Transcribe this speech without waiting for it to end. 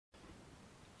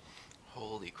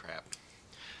Holy crap.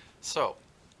 So,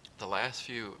 the last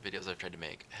few videos I've tried to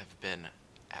make have been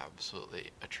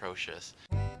absolutely atrocious.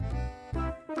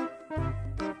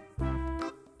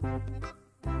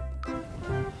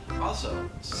 Also,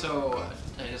 so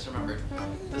I just remembered,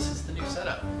 this is the new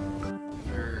setup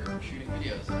for shooting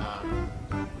videos.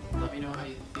 Let me know how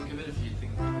you think of it, if you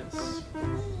think it's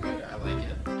good. I like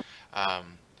it.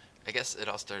 I guess it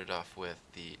all started off with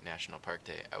the National Park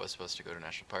Day. I was supposed to go to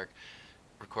National Park,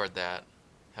 record that,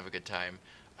 have a good time.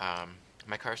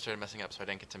 My car started messing up, so I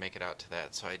didn't get to make it out to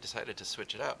that, so I decided to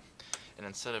switch it up. And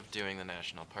instead of doing the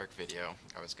National Park video,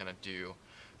 I was going to do,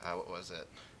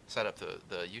 set up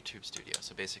the YouTube studio.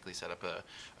 So basically set up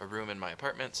a room in my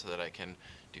apartment so that I can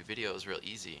do videos real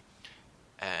easy.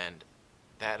 And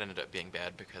that ended up being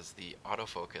bad because the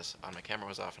autofocus on my camera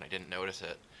was off and I didn't notice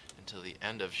it until the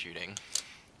end of shooting.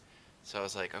 So I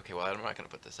was like, okay, well, I'm not going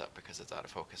to put this up because it's out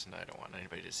of focus and I don't want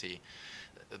anybody to see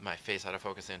my face out of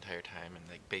focus the entire time and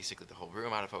like basically the whole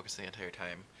room out of focus the entire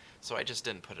time. So I just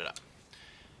didn't put it up.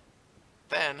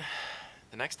 Then,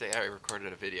 the next day I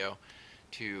recorded a video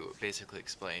to basically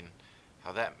explain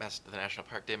how the National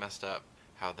Park Day messed up,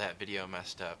 how that video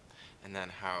messed up, and then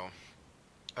how,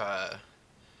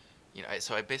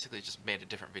 so I basically just made a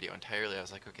different video entirely. I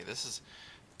was like, okay, this is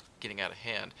getting out of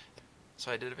hand.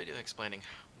 So I did a video explaining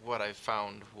what I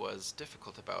found was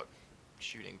difficult about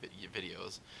shooting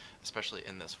videos, especially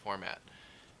in this format.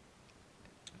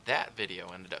 That video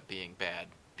ended up being bad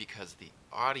because the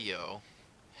audio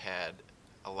had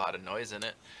a lot of noise in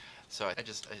it. So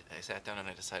I sat down and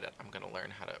I decided I'm going to learn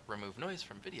how to remove noise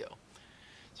from video.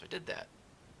 So I did that.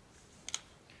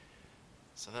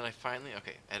 So then I finally,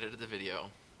 edited the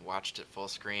video, watched it full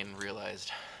screen,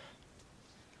 realized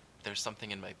there's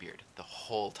something in my beard the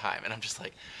whole time. And I'm just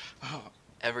like, oh,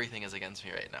 everything is against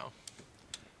me right now.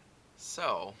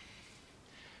 So,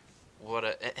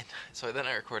 so then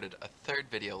I recorded a third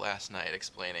video last night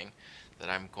explaining that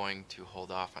I'm going to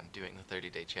hold off on doing the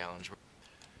 30-day challenge.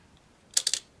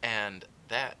 And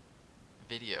that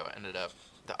video ended up,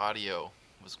 the audio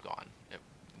was gone. It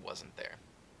wasn't there.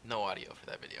 No audio for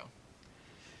that video.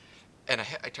 And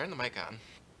I turned the mic on,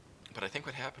 but I think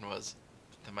what happened was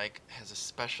the mic has a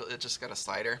special, it just got a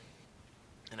slider,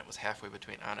 and it was halfway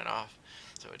between on and off,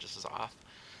 so it just was off.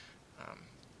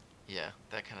 Yeah,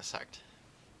 that kind of sucked.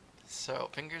 So,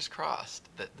 fingers crossed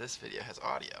that this video has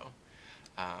audio.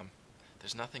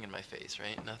 There's nothing in my face,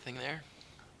 right? Nothing there?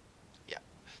 Yeah,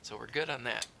 so we're good on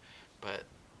that. But,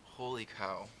 holy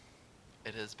cow,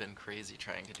 it has been crazy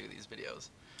trying to do these videos.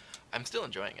 I'm still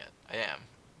enjoying it, I am.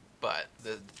 But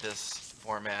this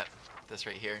format, this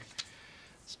right here,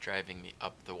 is driving me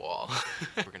up the wall.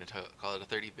 We're going to call it a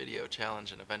 30 video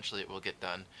challenge, and eventually it will get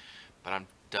done. But I'm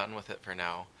done with it for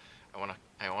now. I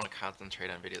want to concentrate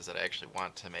on videos that I actually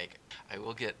want to make. I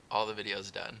will get all the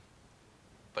videos done,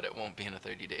 but it won't be in a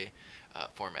 30-day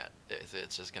format.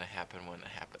 It's just going to happen when it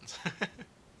happens.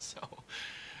 So,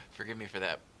 forgive me for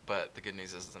that. But the good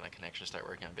news is that I can actually start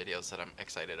working on videos that I'm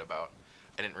excited about.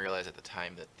 I didn't realize at the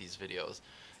time that these videos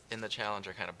in the challenge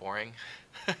are kind of boring.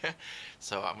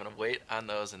 So I'm going to wait on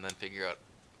those and then figure out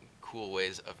cool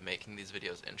ways of making these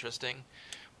videos interesting.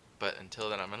 But until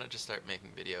then, I'm going to just start making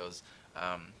videos.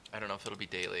 I don't know if it'll be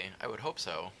daily. I would hope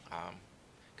so,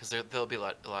 because they'll be a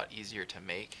lot easier to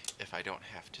make if I don't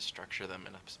have to structure them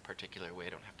in a particular way. I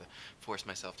don't have to force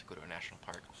myself to go to a national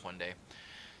park one day.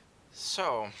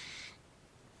 So,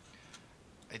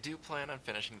 I do plan on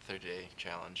finishing the 30-day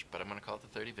challenge, but I'm going to call it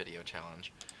the 30 video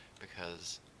challenge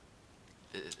because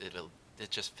it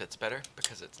just fits better,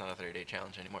 because it's not a 30-day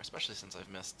challenge anymore, especially since I've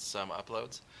missed some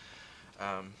uploads.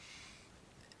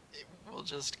 We'll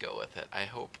just go with it. I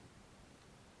hope.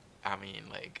 I mean,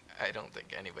 like, I don't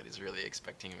think anybody's really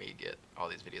expecting me to get all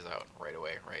these videos out right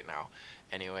away, right now,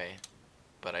 anyway.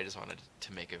 But I just wanted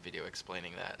to make a video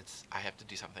explaining that I have to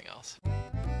do something else.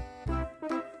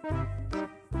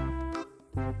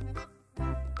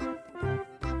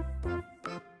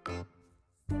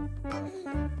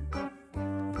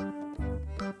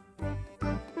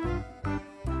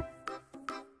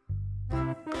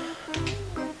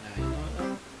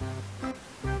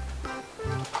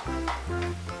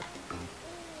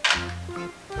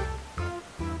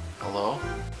 Hello?